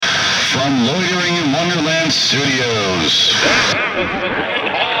From Loitering in Wonderland Studios.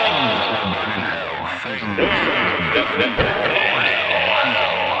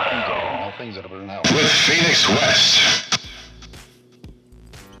 With Phoenix West.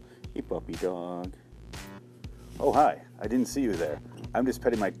 Hey, puppy dog. Oh, hi. I didn't see you there. I'm just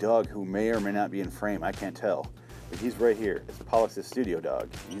petting my dog who may or may not be in frame. I can't tell. But he's right here. It's Pollux' studio dog.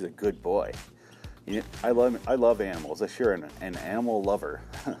 He's a good boy. You know, I love animals. I'm sure an animal lover.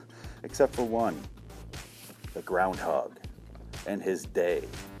 Except for one. The groundhog. And his day.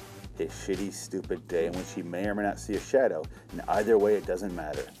 His shitty, stupid day in which he may or may not see a shadow. And either way, it doesn't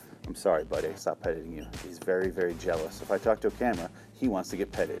matter. I'm sorry, buddy. Stop petting you. He's very, very jealous. If I talk to a camera, he wants to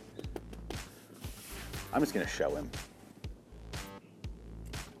get petted. I'm just going to show him.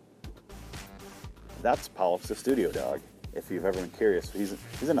 That's Pollux the studio dog, if you've ever been curious. He's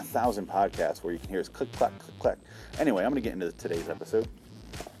in 1,000 podcasts where you can hear his click, clack, click, clack. Anyway, I'm going to get into today's episode.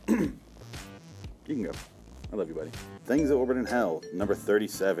 You can go. I love you, buddy. Things that orbit in hell, number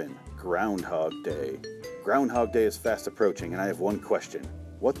 37, Groundhog Day. Groundhog Day is fast approaching, and I have one question.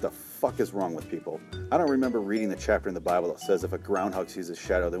 What the fuck is wrong with people? I don't remember reading the chapter in the Bible that says if a groundhog sees a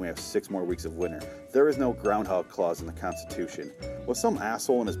shadow, then we have 6 more weeks of winter. There is no groundhog clause in the Constitution. Was some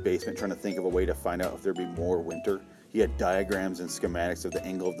asshole in his basement trying to think of a way to find out if there'd be more winter? He had diagrams and schematics of the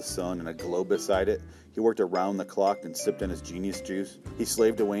angle of the sun and a globe beside it. He worked around the clock and sipped on his genius juice. He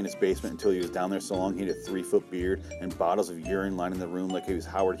slaved away in his basement until he was down there so long he had a 3-foot beard and bottles of urine lining the room like he was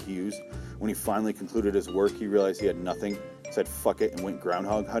Howard Hughes. When he finally concluded his work, he realized he had nothing, said fuck it, and went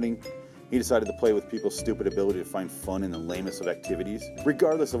groundhog hunting. He decided to play with people's stupid ability to find fun in the lamest of activities.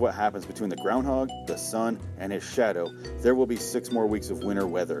 Regardless of what happens between the groundhog, the sun, and his shadow, there will be 6 more weeks of winter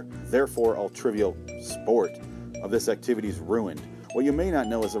weather. Therefore, all trivial sport of this activity is ruined. What you may not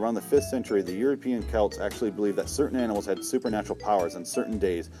know is around the 5th century, the European Celts actually believed that certain animals had supernatural powers on certain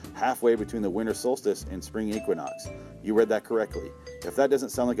days, halfway between the winter solstice and spring equinox. You read that correctly. If that doesn't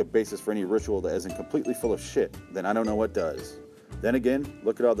sound like a basis for any ritual that isn't completely full of shit, then I don't know what does. Then again,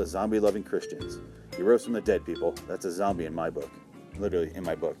 look at all the zombie-loving Christians. He rose from the dead, people. That's a zombie in my book. Literally, in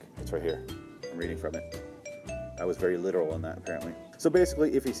my book. It's right here. I'm reading from it. I was very literal in that, apparently. So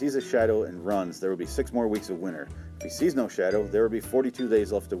basically, if he sees a shadow and runs, there will be 6 more weeks of winter. If he sees no shadow, there will be 42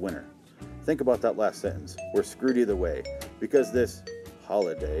 days left of winter. Think about that last sentence. We're screwed either way. Because this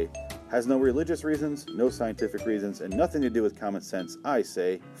holiday has no religious reasons, no scientific reasons, and nothing to do with common sense, I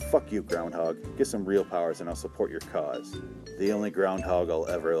say, fuck you, groundhog. Get some real powers and I'll support your cause. The only groundhog I'll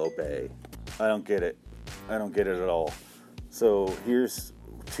ever obey. I don't get it. I don't get it at all. So here's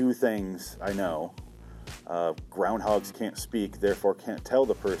 2 things I know. Groundhogs can't speak, therefore can't tell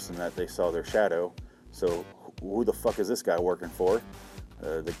the person that they saw their shadow. So who the fuck is this guy working for?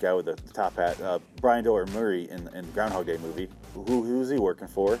 The guy with the top hat, Brian Doyle Murray in the Groundhog Day movie. Who's he working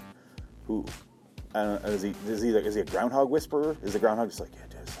for? Who? I don't know, is he a groundhog whisperer? Is the groundhog just like, yeah,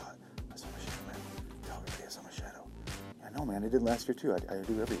 dude, I saw my shadow, man. Tell everybody I saw my shadow. Yeah, no, man, I did last year too. I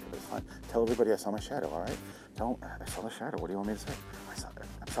do every year, but it's fine. Tell everybody I saw my shadow, all right? I saw my shadow. What do you want me to say?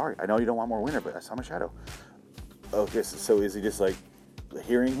 I'm sorry. I know you don't want more winter, but I saw my shadow. Okay, so is he just like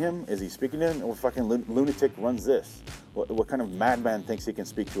hearing him? Is he speaking to him? What fucking lunatic runs this? What kind of madman thinks he can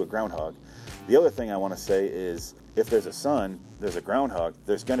speak to a groundhog? The other thing I want to say is, if there's a sun, there's a groundhog,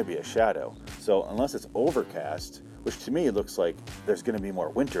 there's going to be a shadow. So unless it's overcast, which to me looks like there's going to be more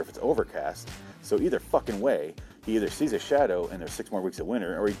winter if it's overcast, so either fucking way, he either sees a shadow and there's 6 more weeks of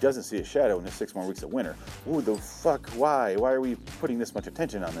winter, or he doesn't see a shadow and there's 6 more weeks of winter. Ooh, the fuck, why? Why are we putting this much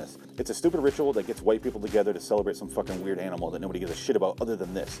attention on this? It's a stupid ritual that gets white people together to celebrate some fucking weird animal that nobody gives a shit about other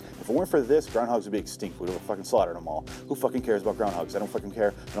than this. If it weren't for this, groundhogs would be extinct. We'd have fucking slaughtered them all. Who fucking cares about groundhogs? I don't fucking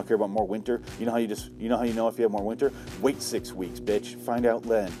care. I don't care about more winter. You know how you know if you have more winter? Wait 6 weeks, bitch. Find out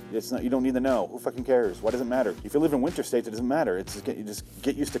then. You don't need to know. Who fucking cares? Why does it matter? If you live in winter states, it doesn't matter. You just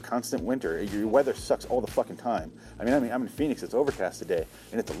get used to constant winter. Your weather sucks all the fucking time. I mean, I'm in Phoenix. It's overcast today,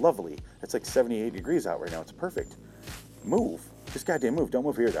 and it's lovely. It's like 78 degrees out right now. It's perfect. Move. Just goddamn move. Don't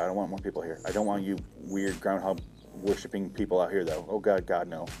move here, though. I don't want more people here. I don't want you weird groundhog worshipping people out here, though. Oh, God,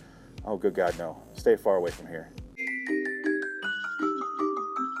 no. Oh, good God, no. Stay far away from here.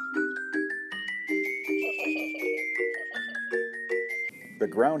 The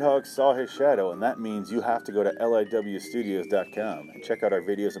groundhog saw his shadow, and that means you have to go to liwstudios.com and check out our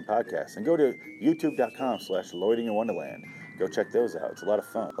videos and podcasts. And go to youtube.com/loiteringinwonderland. Go check those out. It's a lot of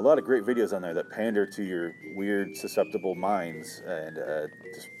fun. A lot of great videos on there that pander to your weird, susceptible minds and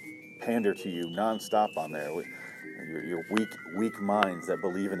just pander to you nonstop on there. Your weak minds that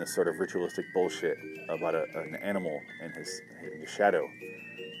believe in this sort of ritualistic bullshit about an animal and his shadow.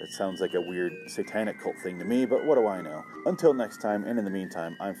 It sounds like a weird satanic cult thing to me, but what do I know? Until next time, and in the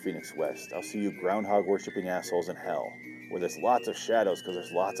meantime, I'm Phoenix West. I'll see you groundhog worshipping assholes in hell, where there's lots of shadows because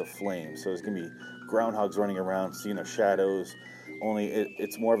there's lots of flames. So there's going to be groundhogs running around, seeing their shadows, only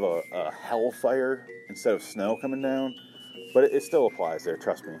it's more of a hellfire instead of snow coming down. But it still applies there,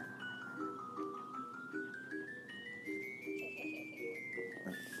 trust me.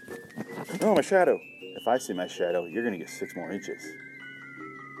 Oh, my shadow. If I see my shadow, you're going to get 6 more inches.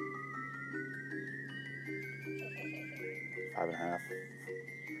 5.5.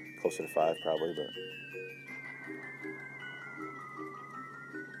 Closer to 5 probably, but...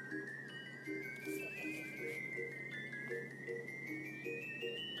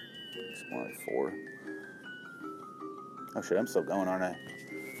 it's more like 4. Oh shit, I'm still going, aren't I?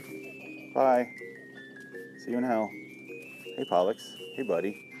 Bye. See you in hell. Hey, Pollux. Hey,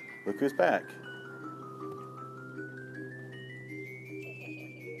 buddy. Look who's back.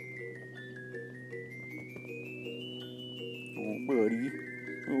 Oh, buddy.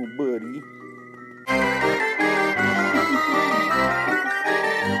 Oh, buddy.